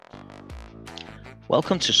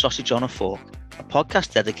Welcome to Sausage on a Fork, a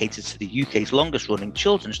podcast dedicated to the UK's longest running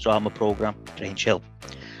children's drama programme, Grange Hill.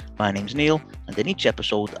 My name's Neil, and in each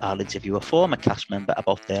episode I'll interview a former cast member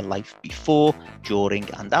about their life before, during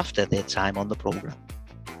and after their time on the programme.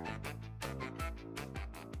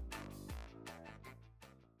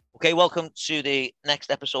 Okay, welcome to the next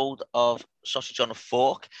episode of Sausage on a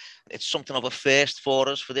Fork. It's something of a first for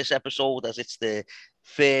us for this episode, as it's the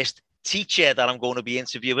first teacher that I'm going to be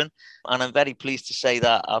interviewing, and I'm very pleased to say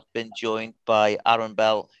that I've been joined by Aaron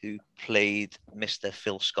Bell, who played Mr.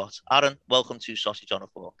 Phil Scott. Aaron, welcome to Sausage on a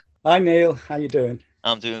Fork. Hi Neil, how you doing?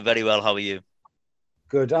 I'm doing very well. How are you?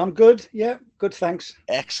 Good. I'm good. Yeah, good. Thanks.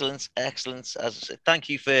 Excellent. As I said, thank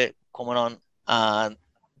you for coming on and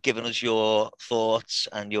giving us your thoughts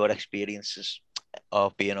and your experiences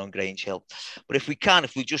of being on Grange Hill. But if we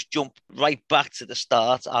just jump right back to the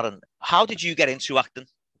start, Aaron, how did you get into acting?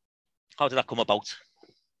 How did that come about?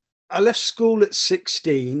 I left school at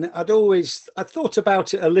 16. I thought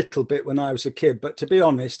about it a little bit when I was a kid, but to be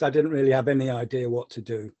honest, I didn't really have any idea what to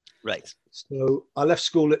do. Right. So I left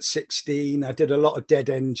school at 16. I did a lot of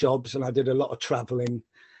dead-end jobs and I did a lot of traveling.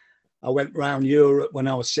 I went around Europe when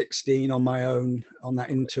I was 16 on my own, on that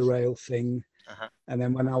Interrail thing. Uh-huh. And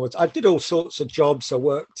then I did all sorts of jobs. I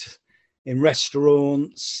worked in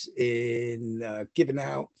restaurants, in giving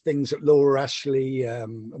out things at Laura Ashley,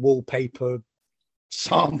 wallpaper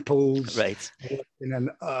samples. Right.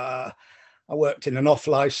 I worked in an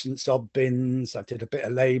off-license odd bins. I did a bit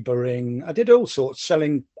of labouring. I did all sorts,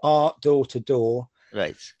 selling art door to door.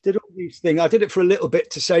 Right. Did all these things. I did it for a little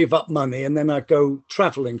bit to save up money, and then I'd go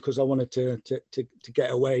travelling because I wanted to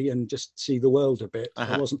get away and just see the world a bit.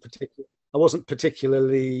 Uh-huh. I wasn't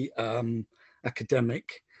particularly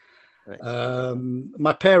academic. Right.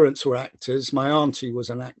 My parents were actors. My auntie was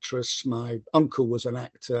an actress. My uncle was an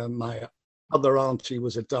actor. My other auntie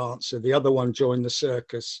was a dancer. The other one joined the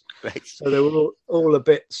circus. Right. So they were all a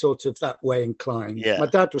bit sort of that way inclined. Yeah. My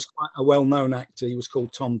dad was quite a well-known actor. He was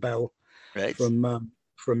called Tom Bell. Right.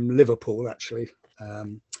 From Liverpool, actually. So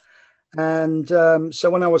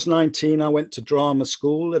when I was 19, I went to drama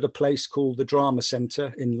school at a place called the Drama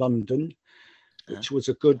Centre in London, which was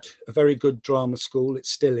a very good drama school. It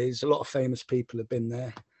still is. A lot of famous people have been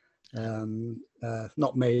there.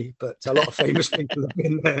 Not me, but a lot of famous people have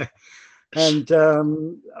been there. And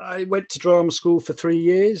I went to drama school for 3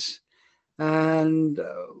 years. And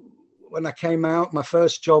when I came out, my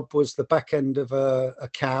first job was the back end of a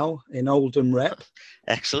cow in Oldham Rep.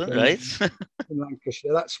 Excellent, right? In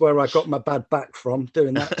Lancashire. That's where I got my bad back from,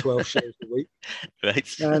 doing that 12 shows a week.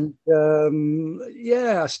 Right. And I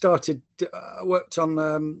worked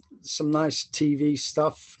on some nice TV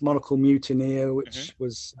stuff, Monocle Mutineer, which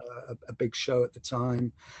was a big show at the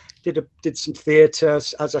time. Did some theatre.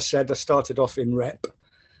 As I said, I started off in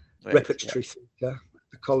repertory theatre.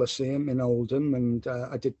 The Coliseum in Oldham, and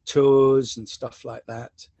I did tours and stuff like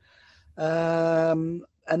that. And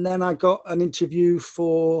then I got an interview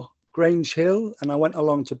for Grange Hill, and I went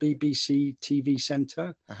along to BBC TV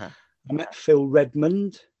Centre. Uh-huh. I met Phil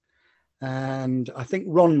Redmond, and I think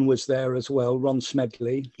Ron was there as well, Ron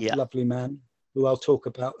Smedley, lovely man, who I'll talk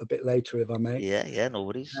about a bit later if I may. Yeah, no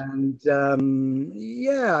worries. And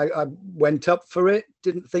I went up for it,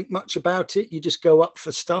 didn't think much about it. You just go up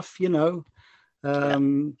for stuff, you know.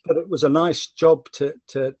 But it was a nice job to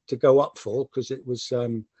go up for, because it was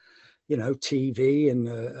TV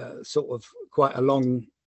and sort of quite a long,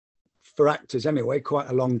 for actors anyway, quite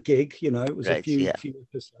a long gig, you know. It was a few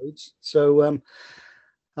episodes. So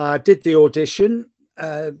I did the audition,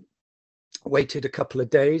 waited a couple of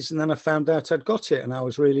days, and then I found out I'd got it, and I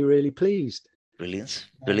was really, really pleased. Brilliant.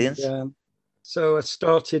 And, so I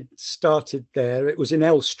started there. It was in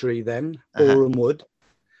Elstree then, Boreham Wood.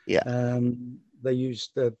 Yeah. They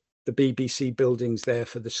used the BBC buildings there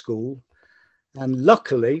for the school. And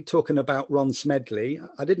luckily, talking about Ron Smedley,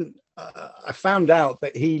 I found out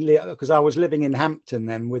that because I was living in Hampton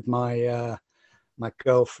then with my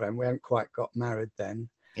girlfriend. We hadn't quite got married then.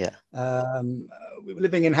 Yeah. We were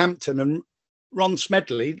living in Hampton, and Ron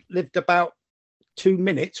Smedley lived about 2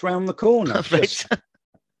 minutes round the corner. Right.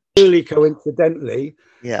 Really coincidentally.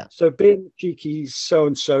 Yeah. So being cheeky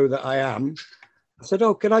so-and-so that I am, I said,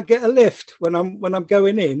 "Oh, can I get a lift when I'm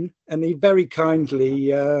going in?" And he very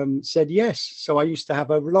kindly said yes. So I used to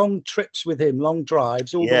have long trips with him, long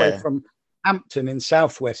drives, all the way from Hampton in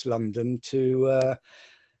southwest London to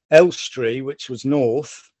Elstree, which was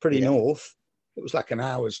north. It was like an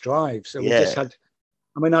hour's drive. So we just had.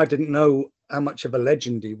 I mean, I didn't know how much of a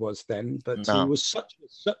legend he was then, but he was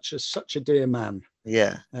such a dear man.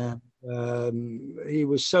 Yeah. He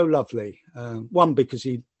was so lovely. One, because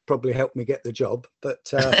he probably helped me get the job,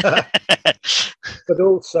 but but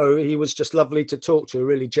also he was just lovely to talk to, a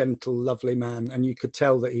really gentle, lovely man, and you could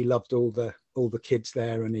tell that he loved all the kids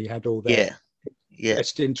there, and he had all their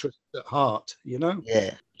best interests at heart, you know.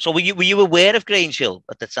 Yeah. So were you aware of Grange Hill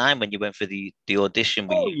at the time when you went for the audition?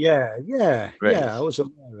 Yeah. I was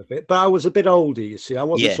aware of it, but I was a bit older, you see. I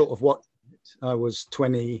wasn't sort of watching it. I was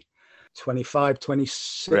 20, 25,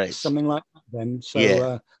 26, something like that then.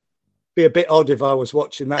 So be a bit odd if I was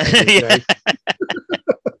watching that every day.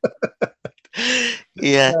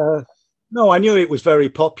 No, I knew it was very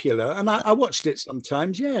popular, and I watched it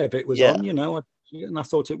sometimes. Yeah, if it was on, you know, and I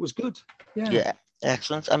thought it was good. Yeah,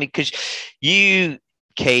 excellent. I mean, because you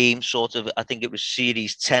came sort of, I think it was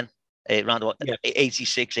series 10, around about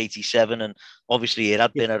 86, 87, and obviously it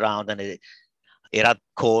had been around, and it had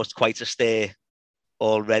caused quite a stir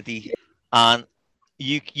already. And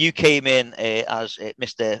you came in as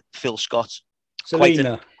Mr. Phil Scott.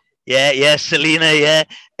 Selena. Selena,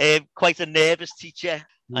 quite a nervous teacher.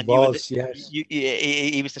 And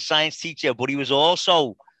he was the science teacher, but he was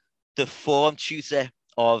also the form tutor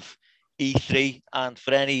of E3. And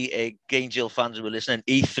for any Grange Hill fans who were listening,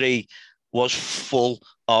 E3 was full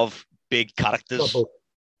of big characters. Trouble.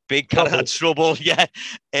 Big trouble,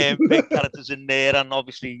 big characters in there, and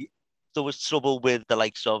obviously there was trouble with the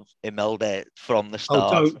likes of Imelda from the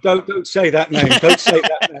start. Oh, don't say that name. Don't say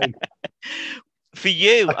that name. For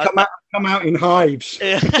you, I come out in hives.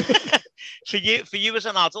 For you as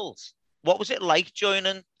an adult, what was it like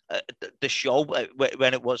joining the show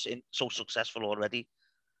when it was so successful already?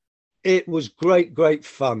 It was great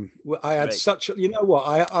fun. I had you know what?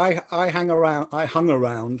 I hung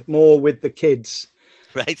around more with the kids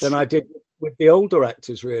than I did with the older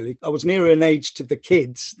actors. Really, I was nearer in age to the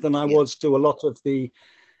kids than I was to a lot of the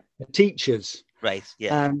teachers. Right.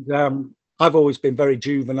 Yeah. And I've always been very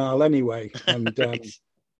juvenile anyway, and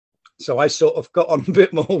so I sort of got on a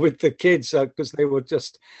bit more with the kids because they were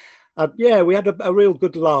just, we had a real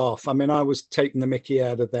good laugh. I mean, I was taking the mickey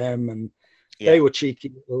out of them, and they were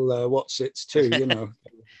cheeky little what's-its too, you know.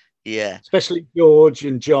 Especially George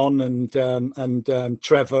and John and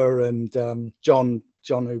Trevor and John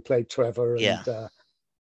who played Trevor, and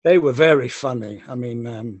they were very funny. I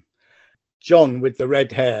mean, John with the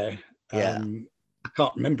red hair. I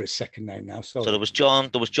can't remember his second name now. Sorry. So there was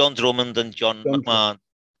John Drummond and John McMahon.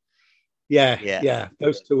 Yeah.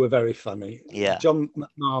 Those two were very funny. Yeah. John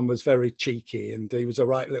McMahon was very cheeky, and he was a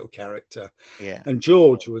right little character. Yeah. And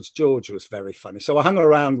George was very funny. So I hung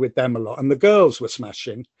around with them a lot, and the girls were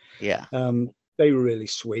smashing. Yeah. They were really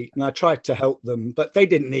sweet, and I tried to help them, but they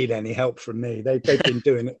didn't need any help from me. They've been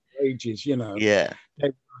doing it for ages, you know. Yeah.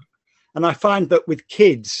 And I find that with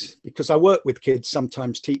kids, because I work with kids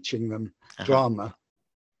sometimes teaching them drama,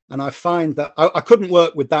 and I find that I couldn't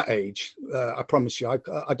work with that age. I promise you,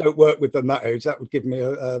 I don't work with them that age. That would give me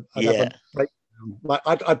a breakdown. Like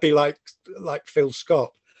I'd be like Phil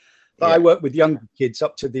Scott. But I work with younger kids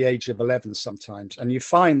up to the age of 11 sometimes, and you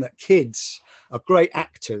find that kids are great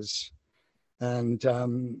actors, and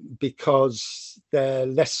because they're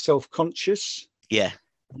less self-conscious. Yeah.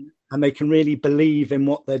 And they can really believe in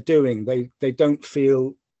what they're doing. They don't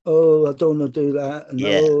feel, oh, I don't want to do that. And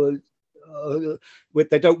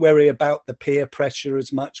they don't worry about the peer pressure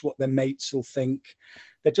as much, what their mates will think.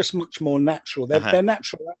 They're just much more natural. They're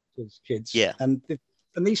natural actors, kids. Yeah. And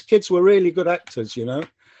these kids were really good actors, you know.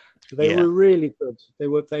 They were really good.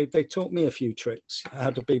 They taught me a few tricks,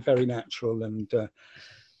 how to be very natural. And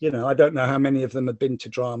you know, I don't know how many of them had been to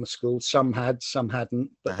drama school. Some had, some hadn't,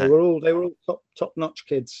 but they were all top-notch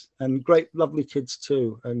kids, and great, lovely kids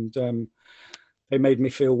too. And they made me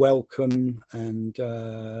feel welcome, and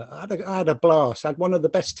I had a blast. I had one of the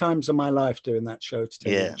best times of my life doing that show, to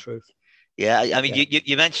tell you the truth. Yeah, I mean,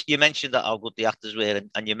 you mentioned that how good the actors were,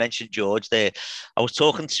 and you mentioned George there. I was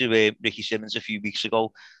talking to Ricky Simmons a few weeks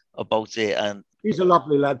ago about it, and he's a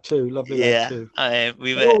lovely lad too. Lad too.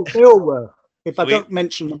 They all were. If I don't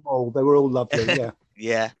mention them all, they were all lovely. Yeah.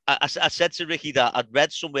 Yeah. I said to Ricky that I'd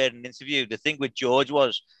read somewhere in an interview. The thing with George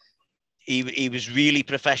was he was really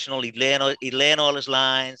professional. He'd learn all his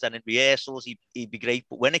lines, and in rehearsals he'd be great.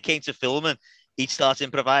 But when it came to filming, he'd start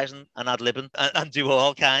improvising and ad-libbing and do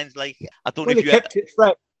all kinds. Like, I don't know if you kept it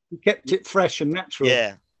fresh. He kept it fresh and natural.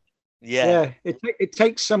 Yeah. It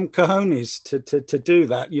takes some cojones to do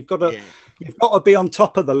that. You've got to be on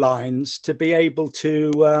top of the lines to be able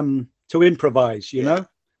to improvise, you know.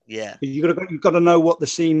 You've got to know what the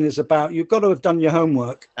scene is about. You've got to have done your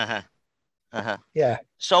homework. Yeah.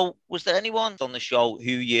 So was there anyone on the show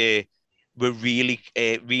who you were really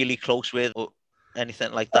close with, or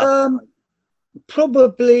anything like that?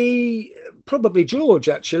 Probably George,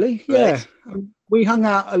 actually. Right. we hung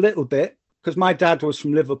out a little bit because my dad was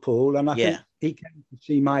from Liverpool, and I think Yeah. he came to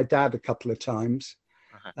see my dad a couple of times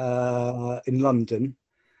in London,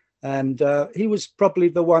 and he was probably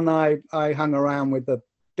the one I hung around with a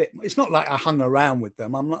bit. It's not like I hung around with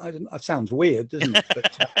them. I'm not. That sounds weird, doesn't it?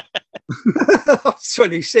 But I was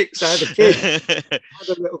 26. I had a kid. I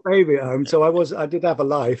had a little baby at home, so I did have a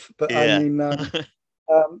life. But I Yeah. mean,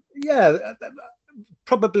 yeah,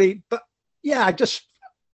 probably. But yeah,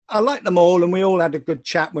 I like them all, and we all had a good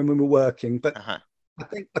chat when we were working. But I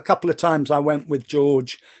think a couple of times I went with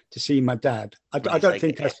George to see my dad. I don't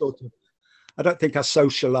think I don't think I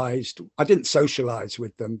socialized. I didn't socialize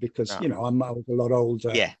with them because I was a lot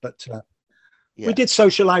older. Yeah. But we did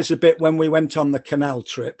socialize a bit when we went on the canal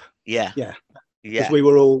trip. Yeah. Yeah. Because we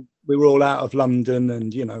were all out of London,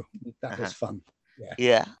 and that was fun. Yeah.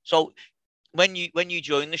 Yeah. So when you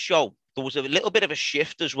joined the show, there was a little bit of a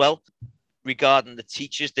shift as well regarding the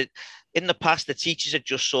teachers. That in the past the teachers had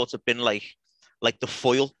just sort of been like the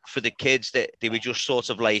foil for the kids, that they were just sort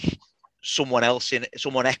of like someone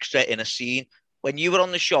extra in a scene. When you were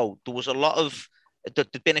on the show, there was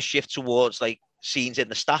there'd been a shift towards like scenes in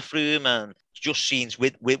the staff room and just scenes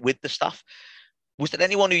with the staff. Was there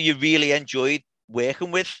anyone who you really enjoyed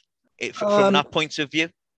working with from that point of view?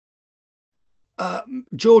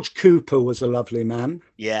 George Cooper was a lovely man.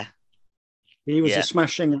 Yeah. He was a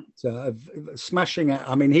smashing actor.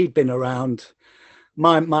 I mean, he'd been around.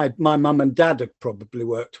 My mum and dad had probably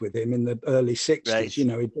worked with him in the early 60s. Right.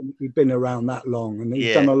 He'd been around that long, and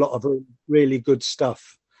he'd done a lot of really good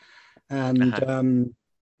stuff. And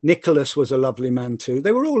Nicholas was a lovely man too.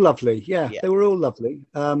 They were all lovely. Yeah. They were all lovely.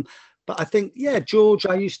 But I think, George,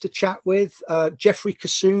 I used to chat with. Jeffrey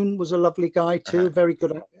Cassoon was a lovely guy too. Very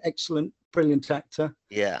good, excellent, brilliant actor.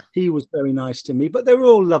 Yeah. He was very nice to me, but they were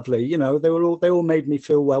all lovely. They all made me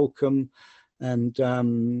feel welcome and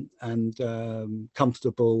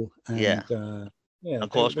comfortable. And, Of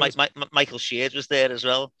course, Michael Sheard was there as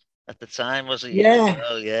well at the time, was he? Yeah.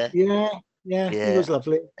 Oh, yeah. Yeah. He was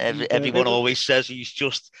lovely. Everyone always says he was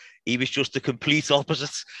just the complete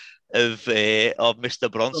opposite of Mr.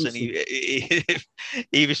 Bronson.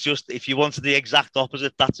 He was just, if you wanted the exact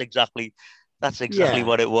opposite, that's exactly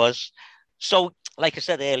what it was. So, like I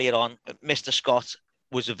said earlier on, Mr. Scott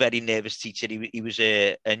was a very nervous teacher. He was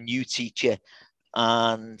a new teacher.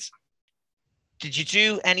 And did you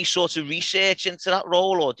do any sort of research into that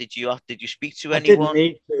role, or did you speak to anyone? I didn't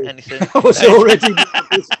need to. Anything?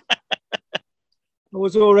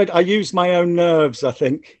 I used my own nerves, I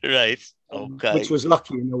think. Right. Okay. Which was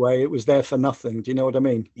lucky in a way. It was there for nothing. Do you know what I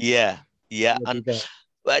mean? Yeah. And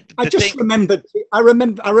I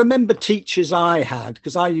remember teachers I had,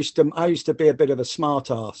 because I used to be a bit of a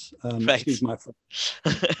smart ass. Excuse my French.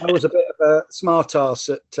 I was a bit of a smart ass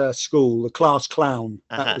at school, the class clown.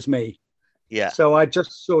 That was me. Yeah. So I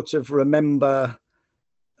just sort of remember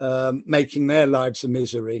making their lives a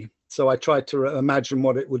misery. So I tried to imagine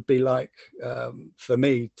what it would be like for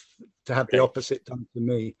me to have the opposite done to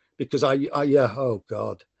me, because oh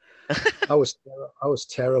God, I was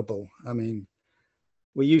terrible. I mean,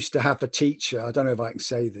 we used to have a teacher. I don't know if I can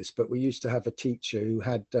say this, but we used to have a teacher who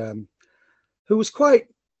was quite,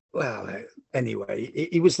 well, anyway,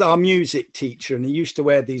 he was our music teacher, and he used to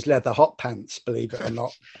wear these leather hot pants, believe it or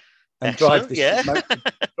not, and drive this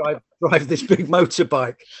big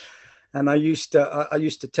motorbike. And I used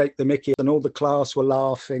to take the mickey, and all the class were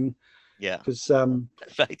laughing. Yeah. Because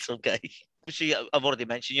right, okay. See, I've already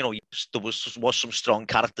mentioned, there was some strong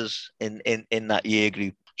characters in that year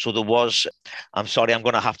group. So there was, I'm sorry, I'm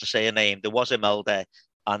going to have to say a name. There was Imelda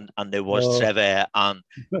and there was Trevor, and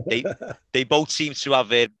they both seem to have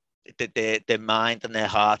their mind and their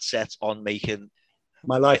heart set on making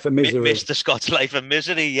my life a misery. Mr. Scott's life a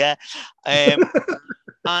misery, yeah. And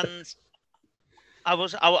I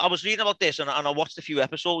was reading about this, and I watched a few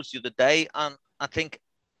episodes the other day, and I think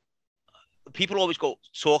people always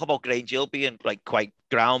talk about Grange Hill being like quite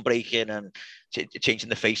groundbreaking and changing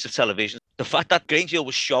the face of television. The fact that Grange Hill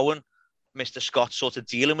was showing Mr. Scott sort of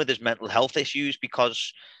dealing with his mental health issues,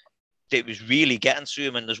 because it was really getting to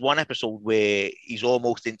him. And there's one episode where he's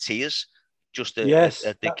almost in tears just at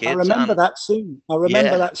the kids. I remember that scene.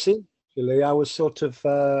 That scene, actually. I was sort of...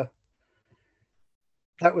 that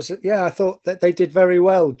was, I thought that they did very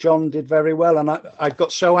well. John did very well. And I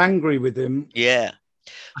got so angry with him. Yeah.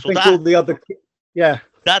 I think all the other... Yeah.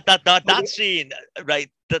 That scene, right,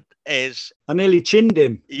 that is... I nearly chinned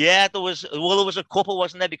him. Yeah, there was a couple,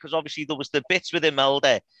 wasn't there? Because obviously there was the bits with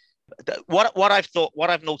Imelda. What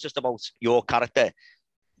I've noticed about your character,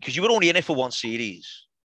 because you were only in it for one series.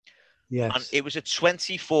 Yes. And it was a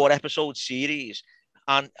 24 episode series,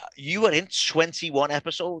 and you were in 21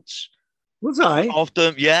 episodes. Was I? Of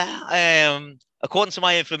them, yeah. According to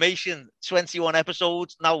my information, 21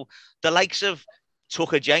 episodes. Now, the likes of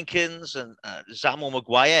Tucker Jenkins and Zamo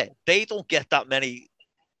Maguire, they don't get that many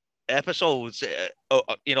episodes,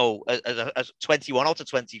 as 21 out of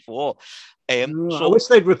 24. I wish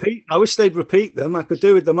they'd repeat. I wish they'd repeat them. I could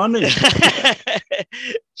do with the money.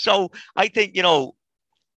 So I think,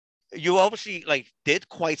 you obviously did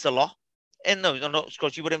quite a lot in those,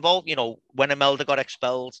 because you were involved. When Imelda got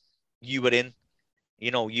expelled, you were in.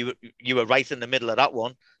 You were right in the middle of that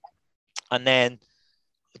one, and then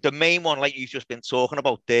the main one, like you've just been talking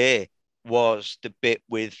about there, was the bit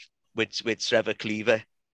with Trevor Cleaver.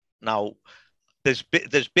 Now, there's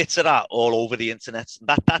bits of that all over the internet.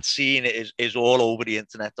 That scene is all over the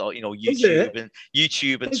internet, or YouTube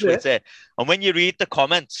and Twitter. And when you read the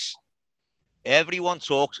comments, everyone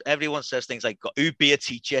says things like, "Who'd be a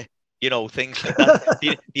teacher?" Things like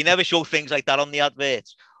that. they never show things like that on the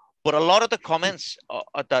adverts. But a lot of the comments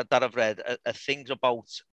that I've read are things about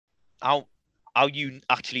how you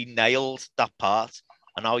actually nailed that part,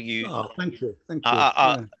 and how you. Oh, thank you.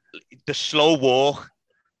 The slow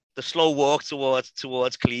walk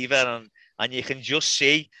towards Cleaver, and you can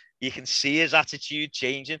see his attitude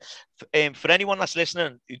changing. For anyone that's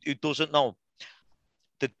listening who doesn't know,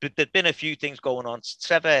 there'd been a few things going on.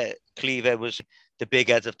 Trevor Cleaver was the big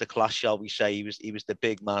head of the class, shall we say? He was the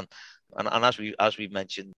big man, and as we've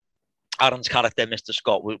mentioned, Aaron's character, Mr.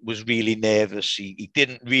 Scott, was really nervous. He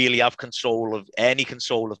didn't really have control of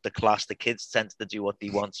the class. The kids tend to do what they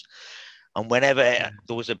want, and whenever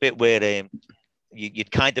there was a bit where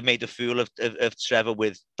you'd kind of made a fool of Trevor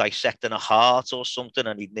with dissecting a heart or something,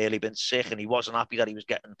 and he'd nearly been sick, and he wasn't happy that he was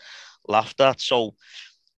getting laughed at. So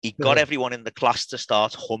he got everyone in the class to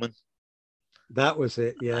start humming. That was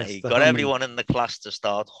it, yes. He got everyone in the class to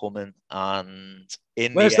start humming, and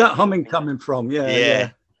where's that humming coming from?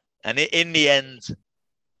 Yeah. And in the end,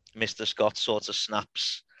 Mr. Scott sort of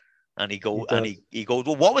snaps, and he goes,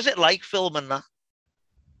 "Well, what was it like filming that?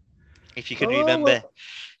 If you can remember." Well,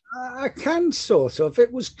 I can sort of.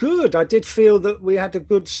 It was good. I did feel that we had a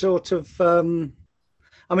good sort of.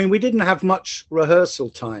 We didn't have much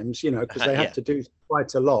rehearsal times, because they had to do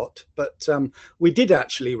quite a lot. But we did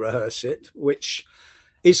actually rehearse it, which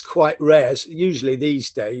is quite rare. Usually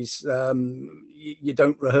these days, you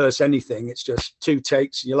don't rehearse anything. It's just 2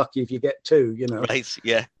 takes. You're lucky if you get 2, Right,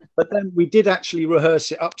 yeah. But then we did actually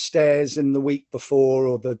rehearse it upstairs in the week before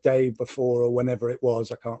or the day before or whenever it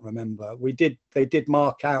was. I can't remember. They did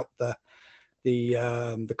mark out the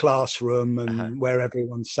classroom and where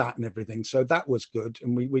everyone sat and everything. So that was good.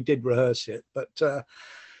 And we did rehearse it. But I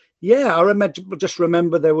just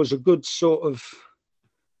remember there was a good sort of,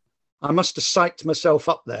 I must have psyched myself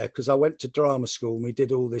up there because I went to drama school and we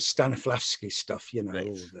did all this Stanislavski stuff, all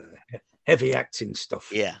the heavy acting stuff.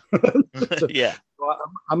 Yeah. Yeah.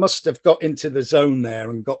 I must have got into the zone there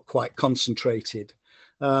and got quite concentrated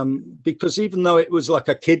because even though it was like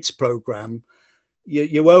a kids program,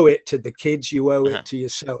 you owe it to the kids, you owe it to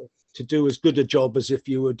yourself to do as good a job as if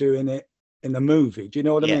you were doing it in a movie. Do you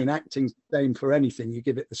know what I mean? Acting's the same for anything. You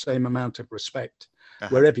give it the same amount of respect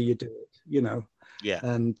wherever you do it, Yeah.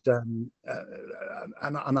 And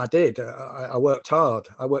I did. I worked hard.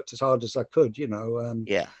 I worked as hard as I could,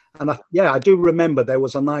 Yeah. And I do remember there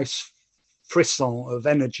was a nice frisson of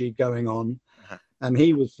energy going on, and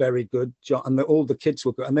he was very good. And all the kids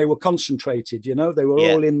were good, and they were concentrated. They were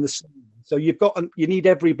all in the scene. So you need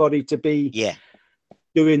everybody to be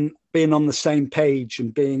being on the same page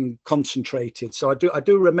and being concentrated. So I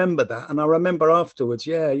do remember that, and I remember afterwards.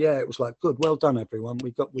 It was like, good, well done, everyone.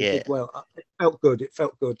 We did well. It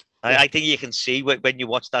felt good. I think you can see when you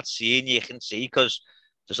watch that scene, you can see because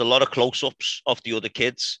there's a lot of close-ups of the other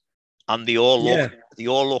kids, and they all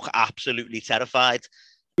look absolutely terrified.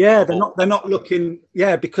 Yeah, they're not looking.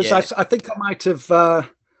 Yeah, because I think I might have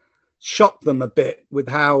shocked them a bit with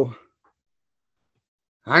how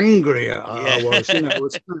angry I was,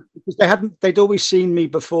 because they'd always seen me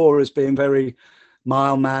before as being very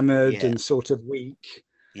mild-mannered and sort of weak.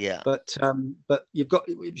 Yeah. But you've got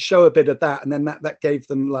to show a bit of that, and then that gave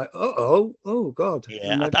them like, oh God.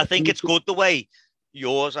 Yeah, I think it's good the way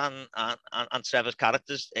yours and Trevor's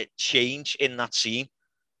characters change in that scene.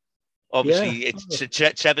 Obviously,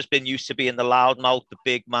 Trevor's been used to being the loudmouth, the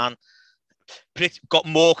big man, got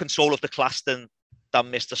more control of the class than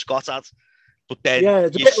Mr. Scott had. But then,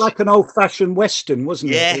 it's a bit like an old-fashioned Western,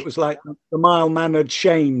 wasn't it? It was like the mild-mannered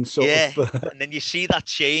Shane sort of. And then you see that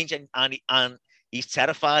change, and he's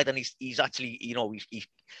terrified, and he's actually,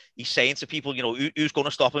 he's saying to people, who's going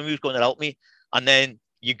to stop him, who's going to help me, and then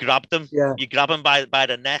you grab them, you grab him by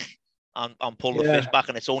the neck and pull the fist back,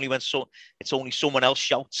 and it's only someone else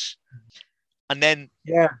shouts. And then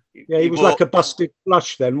he was like a busted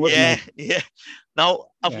flush then, wasn't he? Yeah. Now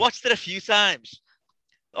I've watched it a few times.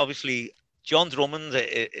 Obviously, John Drummond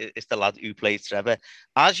is the lad who plays Trevor.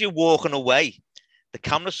 As you're walking away, the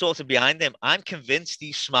camera's sort of behind him. I'm convinced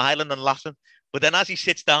he's smiling and laughing. But then as he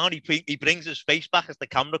sits down, he brings his face back as the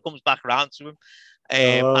camera comes back around to him.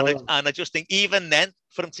 And I just think even then,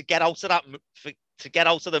 for him to get out of that, to get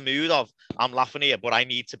out of the mood of I'm laughing here, but I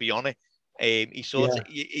need to be on it. He sort of,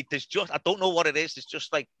 there's just, I don't know what it is. It's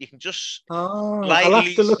just like you can just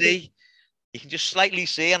slightly see. You can just slightly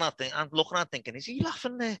see, and I'm looking at thinking, is he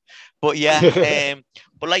laughing there? But yeah,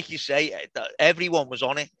 but like you say, everyone was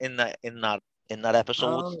on it in that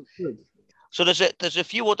episode. So there's a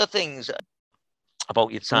few other things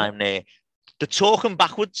about your time there. The talking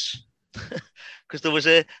backwards, because there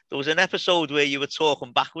was an episode where you were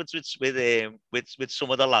talking backwards with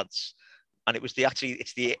some of the lads, and it was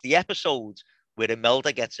the episode where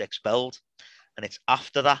Imelda gets expelled, and it's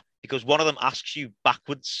after that because one of them asks you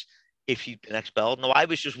backwards if you'd been expelled. Now, I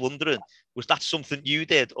was just wondering, was that something you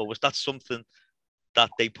did, or was that something that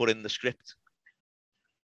they put in the script?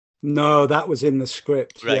 No, that was in the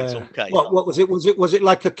script. Right. Yeah. Okay. What was it? Was it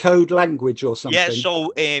like a code language or something? Yeah.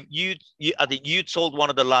 So, I think you told one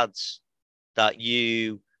of the lads that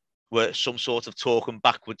you were some sort of talking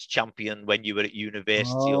backwards champion when you were at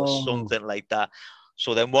university or something like that.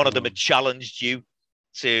 So then one of them had challenged you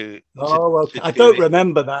to. I don't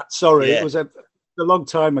remember that. Sorry, it was a long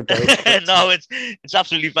time ago. No, it's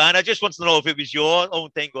absolutely fine. I just wanted to know if it was your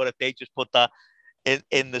own thing or if they just put that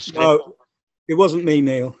in the script. No, it wasn't me,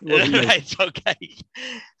 Neil. It wasn't me. Right, okay.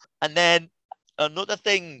 And then another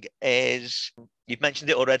thing is, you've mentioned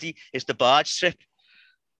it already, is the barge trip.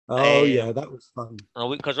 Yeah, that was fun.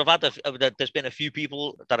 Because there's been a few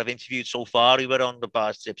people that I've interviewed so far who were on the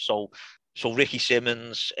barge trip. So Ricky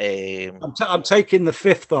Simmons. I'm taking the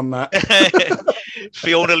fifth on that.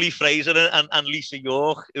 Fiona Lee Fraser and Lisa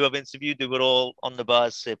York, who I've interviewed, who were all on the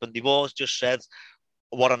barge trip, and they've all just said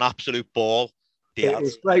what an absolute ball. It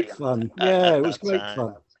was great fun. Yeah, it was great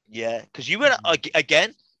fun. Yeah, because you were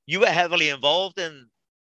you were heavily involved in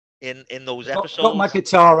those episodes. Got my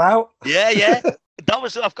guitar out. Yeah. That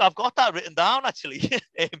was I've got that written down actually.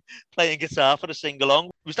 Playing guitar for the sing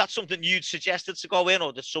along. Was that something you'd suggested to go in,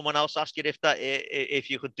 or did someone else ask you if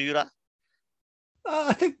you could do that?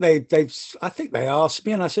 I think they asked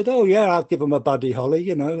me, and I said, "Oh yeah, I'll give them a Buddy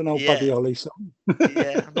Holly, an old Buddy Holly song."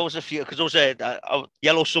 Yeah, there was a few because those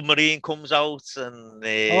Yellow Submarine comes out, and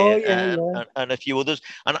and a few others.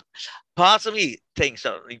 And part of me thinks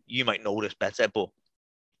that you might know this better, but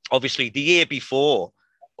obviously the year before,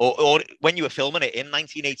 or when you were filming it in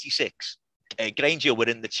 1986, Grange Hill were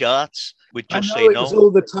in the charts with Just Say No. It was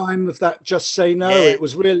all the time of that Just Say No. Yeah. It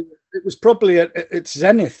was probably at its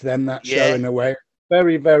zenith then, that show, in a way.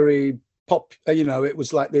 Very, very pop. It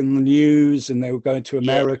was like in the news, and they were going to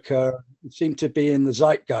America. Yeah. It seemed to be in the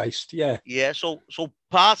zeitgeist. Yeah. Yeah. So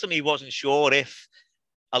part of me wasn't sure if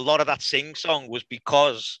a lot of that sing song was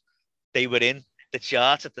because they were in the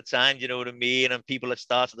charts at the time. You know what I mean? And people had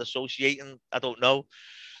started associating. I don't know.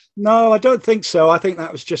 No, I don't think so. I think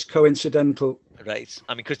that was just coincidental. Right.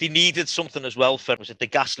 I mean, because they needed something as well was it the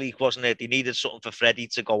gas leak, wasn't it? They needed something for Freddie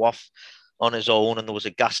to go off on his own, and there was a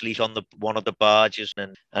gas leak on one of the barges,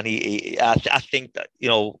 and I think that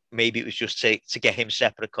maybe it was just to get him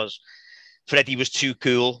separate because Freddie was too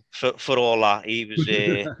cool for all that. He was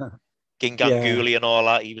Gingangooli and all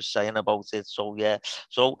that he was saying about it. So yeah.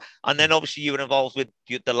 So and then obviously you were involved with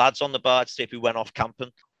the lads on the barge trip who went off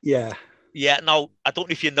camping. Yeah. Yeah. Now I don't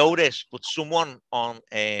know if you know this, but someone on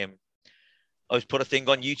I was put a thing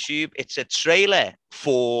on YouTube. It's a trailer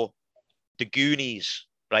for the Goonies.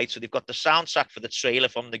 Right, so they've got the soundtrack for the trailer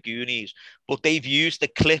from the Goonies, but they've used the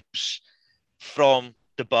clips from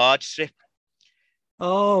the barge trip.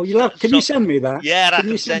 Oh, can you send me that? Yeah, I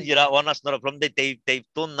can send you that one. That's not a problem. They've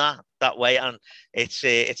done that way, and it's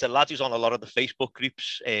a lad who's on a lot of the Facebook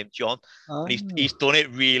groups, John. And he's done it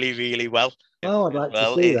really, really well. Oh, I'd like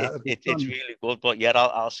to see that. It's really good. But yeah,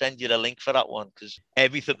 I'll send you the link for that one because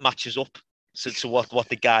everything matches up to what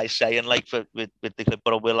the guy's saying, like with the clip.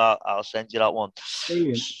 But I'll send you that one.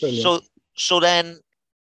 Brilliant. So then,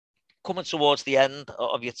 coming towards the end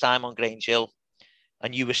of your time on Grange Hill,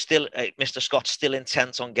 and you were still, Mr. Scott's still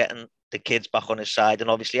intent on getting the kids back on his side. And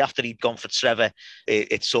obviously, after he'd gone for Trevor,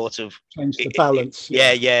 it sort of changed the balance.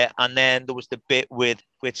 Yeah. And then there was the bit where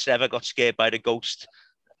Trevor got scared by the ghost,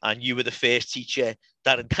 and you were the first teacher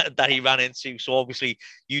that he ran into. So obviously,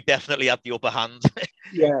 you definitely had the upper hand.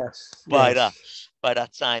 Yes. By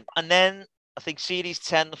that time. And then I think series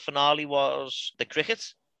 10, the finale was the cricket.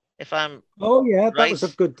 If I'm that was a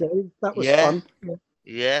good day. That was fun.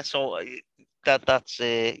 Yeah. So that's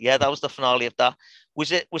yeah, that was the finale of that. Was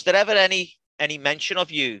there ever any mention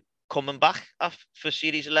of you coming back for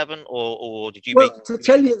Series 11, or did you make? Well, to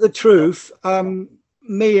tell you the truth,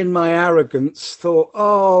 me and my arrogance thought,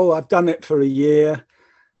 oh, I've done it for a year.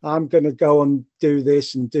 I'm going to go and do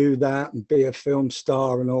this and do that and be a film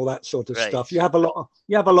star and all that sort of Right. stuff. You have a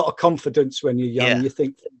lot of confidence when you're young. Yeah. You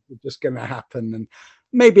think things are just going to happen, and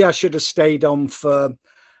maybe I should have stayed on for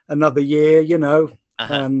another year, you know,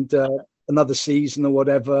 and another season or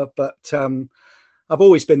whatever. But I've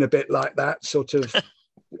always been a bit like that, sort of.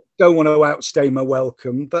 Don't want to outstay my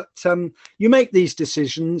welcome, but you make these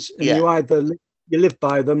decisions, and you either you live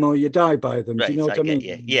by them or you die by them. Right, Do you know what I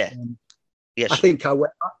mean? Yeah. Yes. I think I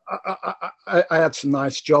had some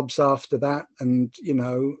nice jobs after that, and you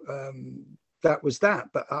know, that was that.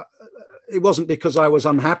 But it wasn't because I was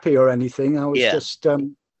unhappy or anything. I was just I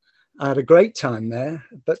had a great time there.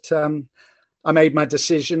 But I made my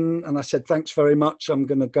decision, and I said, "Thanks very much. I'm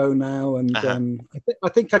going to go now." And I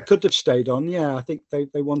think I could have stayed on. Yeah, I think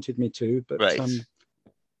they wanted me to, but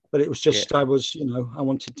but it was just I was, you know, I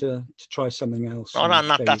wanted to try something else. Oh,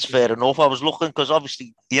 no, that's fair enough. I was looking because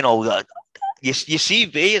obviously, you know, your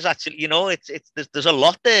CV is actually, you know, there's a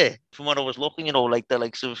lot there from what I was looking, you know, like the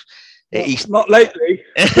likes of not lately.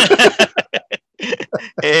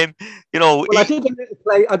 You know, well,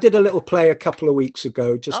 I did a little play a couple of weeks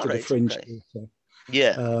ago, just at the Fringe Theatre.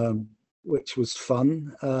 Yeah. Which was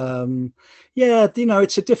fun. Yeah, you know,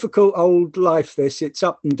 it's a difficult old life. It's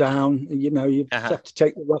up and down. You know, you have to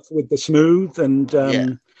take the rough with the smooth,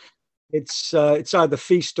 and it's either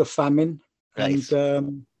feast or famine. Right.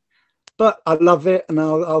 And but I love it, and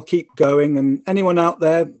I'll keep going. And anyone out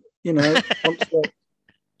there, you know,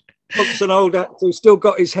 wants an old actor who's still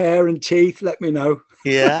got his hair and teeth, let me know.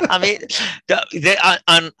 Yeah, I mean,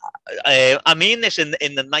 I mean this in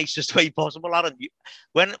the nicest way possible, Aaron.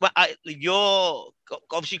 You're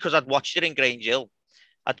obviously, because I'd watched it in Grange Hill,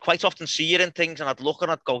 I'd quite often see you in things, and I'd look and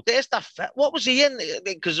I'd go, "There's that. What was he in?"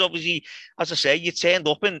 Because obviously, as I say, you turned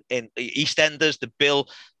up in EastEnders, The Bill,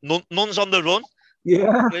 Nuns on the Run.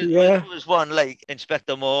 Yeah. There was one like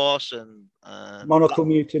Inspector Morse and Monocle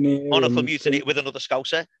Mutiny with another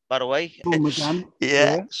Scouser, by the way.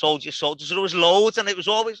 Yeah. Soldiers. So there was loads, and it was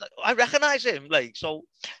always like, I recognise him. Like, so,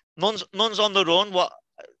 Nuns on the Run. What?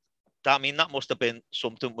 I mean, that must have been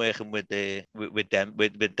something working with the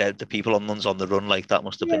people on Nuns on the Run. Like, that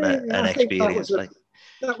must have been an experience.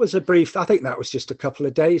 That was a brief. I think that was just a couple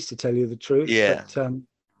of days, to tell you the truth. Yeah. But,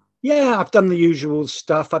 yeah, I've done the usual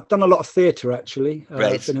stuff. I've done a lot of theatre, actually.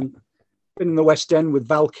 Right. I've been in the West End with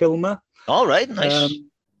Val Kilmer. All right, nice.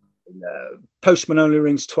 Postman Only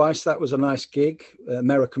Rings Twice. That was a nice gig.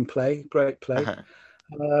 American play, great play.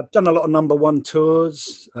 I've done a lot of number one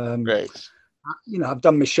tours. Right. You know, I've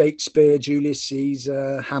done my Shakespeare, Julius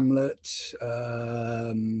Caesar, Hamlet,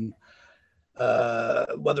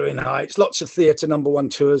 Wuthering Heights. Lots of theatre number one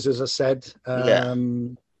tours, as I said.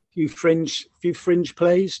 Few fringe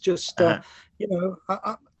plays. Just you know,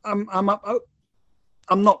 I'm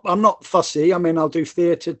not fussy. I mean, I'll do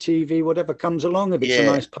theatre, TV, whatever comes along if it's a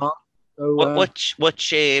nice part. So, just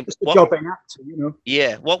a jobbing actor, you know.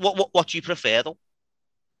 Yeah. What do you prefer though?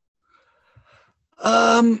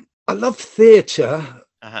 I love theatre,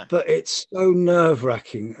 but it's so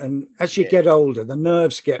nerve-wracking, and as you get older, the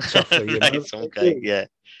nerves get tougher. You know. Okay. Yeah.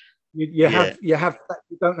 You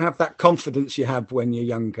don't have that confidence you have when you're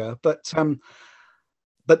younger, but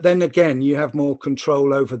then again you have more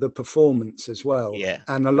control over the performance as well. Yeah.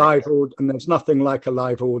 And and there's nothing like a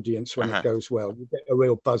live audience when it goes well. You get a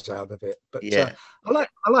real buzz out of it. But I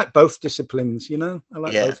like both disciplines, you know. I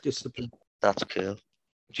like both disciplines. That's cool.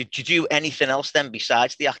 Did you do anything else then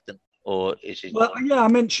besides the acting? Or is it? Well, yeah, I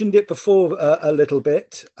mentioned it before a little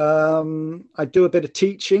bit. I do a bit of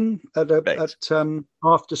teaching at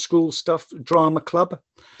after school stuff, drama club.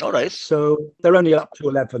 All right. So they're only up to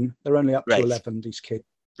 11. They're only up to 11, these kids.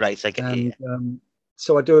 Right. I get you.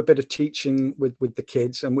 So I do a bit of teaching with the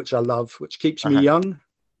kids, and which I love, which keeps me young,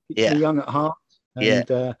 keeps me young at heart.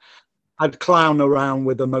 And I'd clown around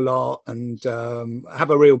with them a lot, and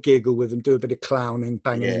have a real giggle with them, do a bit of clowning,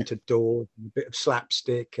 banging into doors, and a bit of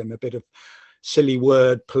slapstick and a bit of silly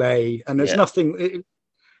word play. And there's nothing,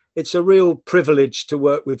 it's a real privilege to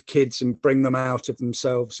work with kids and bring them out of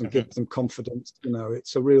themselves and give them confidence. You know,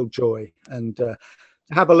 it's a real joy. And to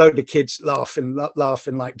have a load of kids laughing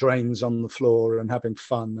like drains on the floor and having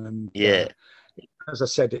fun. And as I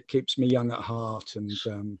said, it keeps me young at heart. And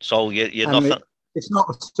so you're not... It's not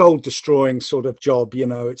a soul destroying sort of job, you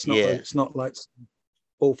know. It's not. It's not like,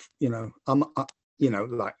 you know. I'm, you know,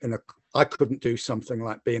 like in a I couldn't do something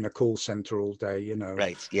like be in a call center all day, you know.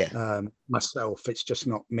 Right. Yeah. Myself, it's just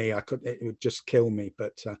not me. It would just kill me.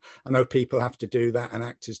 But I know people have to do that, and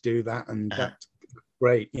actors do that, and Uh-huh. that's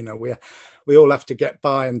great. You know, we all have to get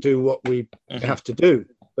by and do what we have to do.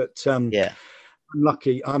 But Yeah. I'm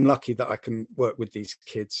lucky that I can work with these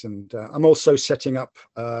kids, and I'm also setting up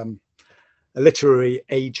a literary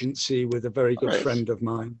agency with a very good Right. friend of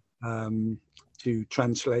mine to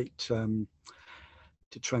translate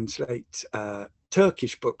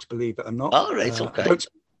Turkish books. Believe it or not, All right. Okay.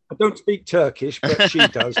 I don't speak Turkish, but she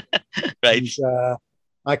does, Right. and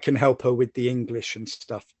I can help her with the English and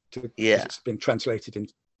stuff because Yeah. it's been translated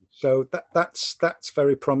into. So that's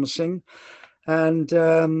very promising. And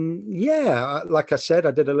yeah, like I said,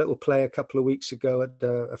 I did a little play a couple of weeks ago at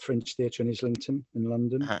a Fringe Theatre in Islington in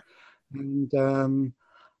London, Uh-huh. and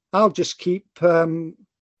I'll just keep going.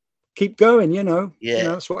 You know, Yeah.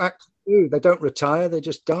 that's what actors do. They don't retire; they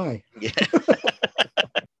just die. Yeah.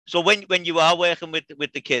 So when you are working with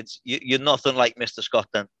the kids, you're nothing like Mr. Scott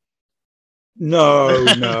then. No.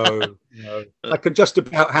 I can just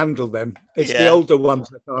about handle them. It's the Yeah. older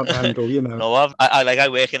ones I can't handle. You know. No, I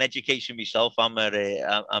work in education myself. I'm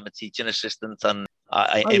a teaching assistant, and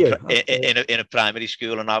Oh yeah. Okay. in a primary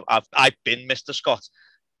school, and I've been Mr. Scott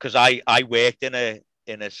because I worked in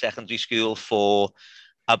a secondary school for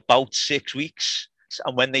about 6 weeks.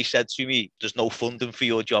 And when they said to me, "There's no funding for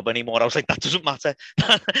your job anymore," I was like, "That doesn't matter.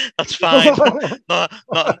 That's fine.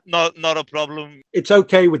 Not a problem." It's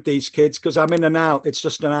okay with these kids because I'm in and out. It's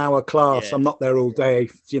just an hour class. Yeah. I'm not there all day.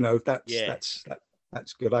 You know, Yeah.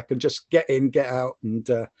 that's good. I can just get in, get out, and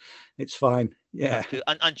it's fine. Yeah.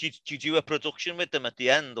 And do you do a production with them at the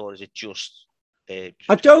end, or is it just?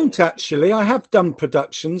 I don't actually. I have done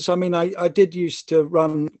productions. I mean, I did used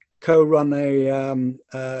to co-run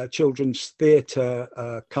a children's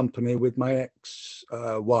theatre company with my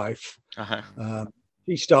ex-wife. Uh-huh.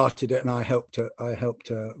 She started it, and I helped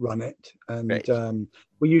her run it. And Right.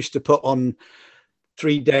 we used to put on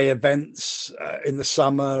 3-day events in the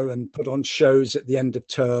summer and put on shows at the end of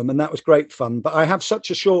term, and that was great fun. But I have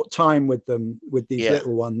such a short time with them, with these Yeah.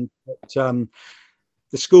 little ones. But,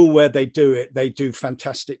 the school where they do it, they do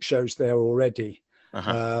fantastic shows there already,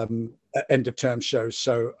 Uh-huh. end of term shows.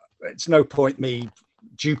 So it's no point me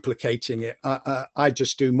duplicating it. I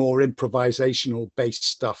just do more improvisational based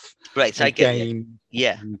stuff Right. I and get you. game,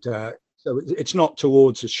 Yeah. and so it's not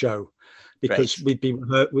towards a show Right. because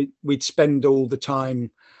we'd spend all the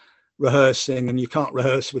time rehearsing, and you can't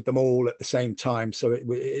rehearse with them all at the same time, so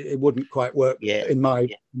it wouldn't quite work Yeah. in my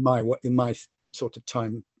sort of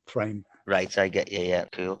time frame. Right, I get you. Yeah,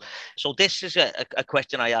 cool. So this is a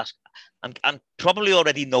question I ask. I'm probably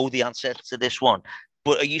already know the answer to this one,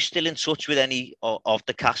 but are you still in touch with any of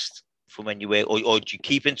the cast from when you were, or do you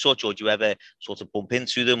keep in touch, or do you ever sort of bump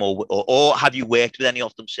into them, or have you worked with any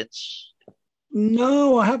of them since?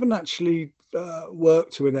 No, I haven't actually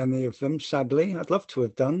worked with any of them, sadly. I'd love to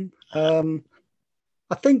have done.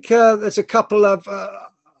 I think there's a couple of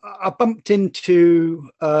I bumped into.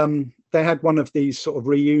 They had one of these sort of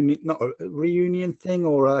not a reunion thing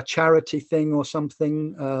or a charity thing or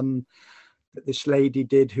something that this lady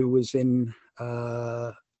did, who was in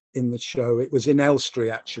the show. It was in Elstree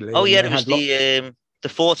actually, Oh and yeah, they it was had lots. the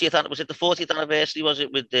 40th. Was it the 40th anniversary? Was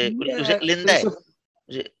it with the? Was Yeah, it Linda? there's a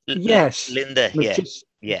Was it yes. Linda? Yeah,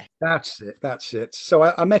 yeah, That's it. That's it. So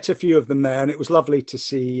I met a few of them there, and it was lovely to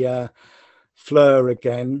see Fleur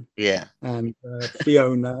again yeah, and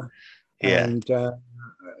Fiona, yeah. and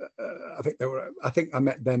I think I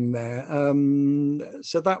met them there.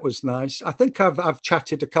 So that was nice. I think I've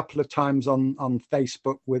chatted a couple of times on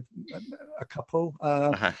Facebook with a couple.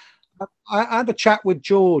 Uh-huh. I had a chat with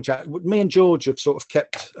George. Me and George have sort of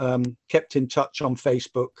kept in touch on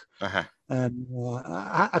Facebook. Uh-huh. And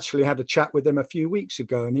I actually had a chat with him a few weeks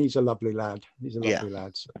ago, and he's a lovely lad. Yeah.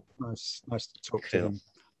 So nice to talk to Cool. him.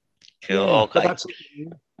 Cool. Yeah, Okay. but that's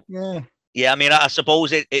yeah. Yeah, I mean, I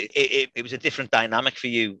suppose it was a different dynamic for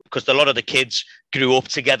you because a lot of the kids grew up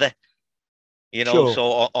together, Sure.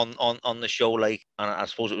 So on the show, like, and I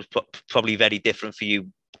suppose it was probably very different for you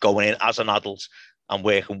going in as an adult and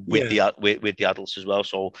working with with the adults as well.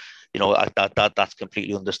 So, that's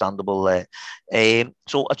completely understandable there.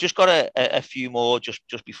 So I just got a few more just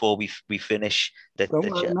before we finish Don't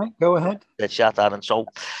worry, mate. Go ahead. the chat, Aaron. So,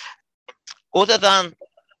 other than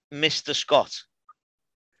Mr. Scott,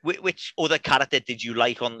 which other character did you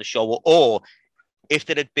like on the show, or if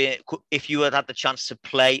you had the chance to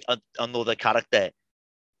play another character,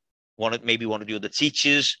 maybe one of the other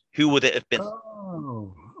teachers, who would it have been?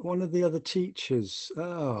 Oh, one of the other teachers.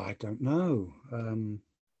 Oh, I don't know.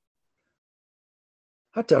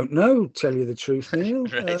 I don't know, tell you the truth, Neil.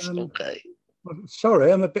 Right, okay.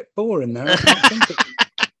 Sorry, I'm a bit boring now. I can't think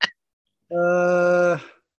of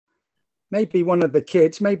maybe one of the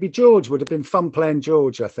kids. Maybe George would have been fun playing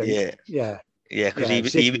George, I think. Yeah. Yeah. Yeah, because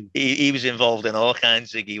Yeah, he was involved in all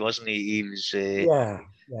kinds, Ziggy, wasn't he? He was yeah,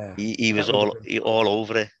 yeah. he was That would have been fun. all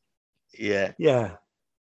over it. Yeah. Yeah.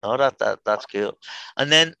 Oh, that's cool. And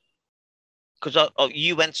then because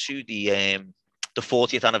you went to the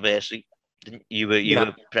 40th anniversary, you Yeah.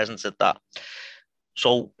 were present at that.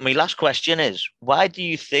 So my last question is, why do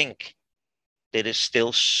you think there is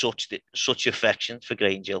still such affection for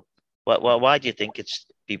Grange Hill? Why do you think it's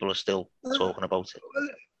people are still talking about it?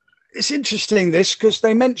 It's interesting this because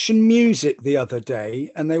they mentioned music the other day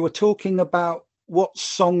and they were talking about what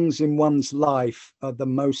songs in one's life are the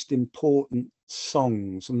most important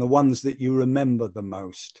songs and the ones that you remember the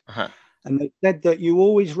most. Uh-huh. And they said that you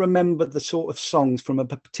always remember the sort of songs from a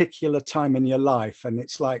particular time in your life. And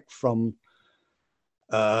it's like from,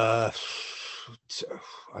 I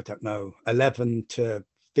don't know, 11 to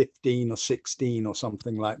 15 or 16 or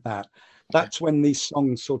something like that. That's when these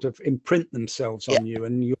songs sort of imprint themselves on you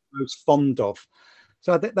and you're most fond of.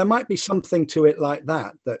 So there might be something to it like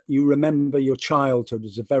that, that you remember your childhood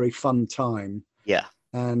as a very fun time. Yeah.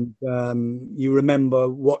 And you remember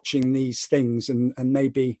watching these things and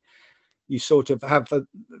maybe you sort of have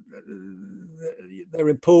they're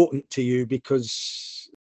important to you because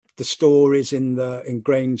the stories in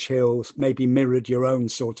Grange Hill maybe mirrored your own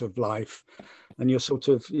sort of life. And you're sort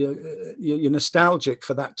of you're nostalgic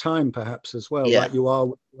for that time, perhaps as well, like you are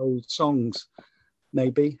with old songs,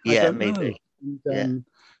 maybe. I don't know. And,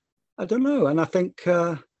 I don't know. And I think,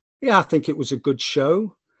 I think it was a good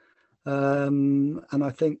show, and I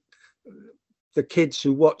think the kids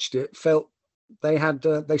who watched it felt they had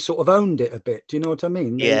they sort of owned it a bit. Do you know what I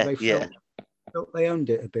mean? They felt they owned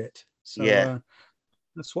it a bit. So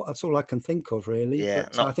that's all I can think of, really. Yeah,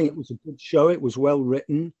 but I think it was a good show. It was well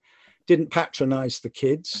written. Didn't patronize the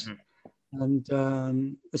kids. Mm-hmm.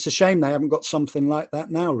 And it's a shame they haven't got something like that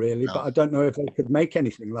now, really. No. But I don't know if they could make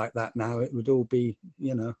anything like that now. It would all be,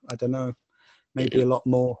 I don't know, maybe a lot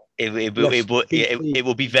more. It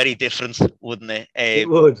would be very different, wouldn't it? It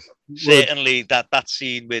would. Certainly, that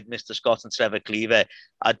scene with Mr. Scott and Trevor Cleaver,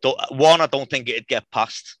 I don't think it'd get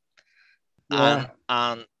past. Yeah.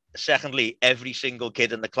 And secondly, every single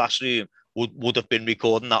kid in the classroom would have been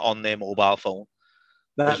recording that on their mobile phone.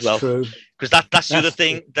 That's true. Because that's the other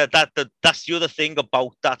thing. That's the other thing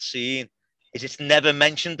about that scene is it's never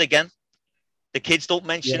mentioned again. The kids don't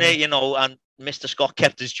mention it, and Mr. Scott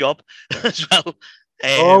kept his job as well.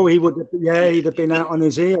 He would have, he'd have been out on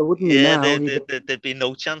his ear, wouldn't he? Yeah, there'd be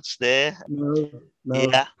no chance there. No.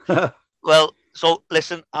 Yeah. Well, so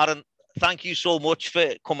listen, Aaron, thank you so much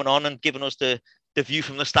for coming on and giving us the view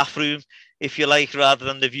from the staff room, if you like, rather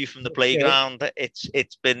than the view from the playground.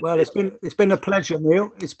 It's been a pleasure,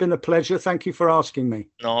 Neil. It's been a pleasure. Thank you for asking me.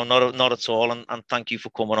 No, not at all, and thank you for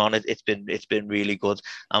coming on. It's been really good.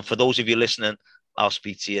 And for those of you listening, I'll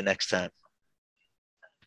speak to you next time.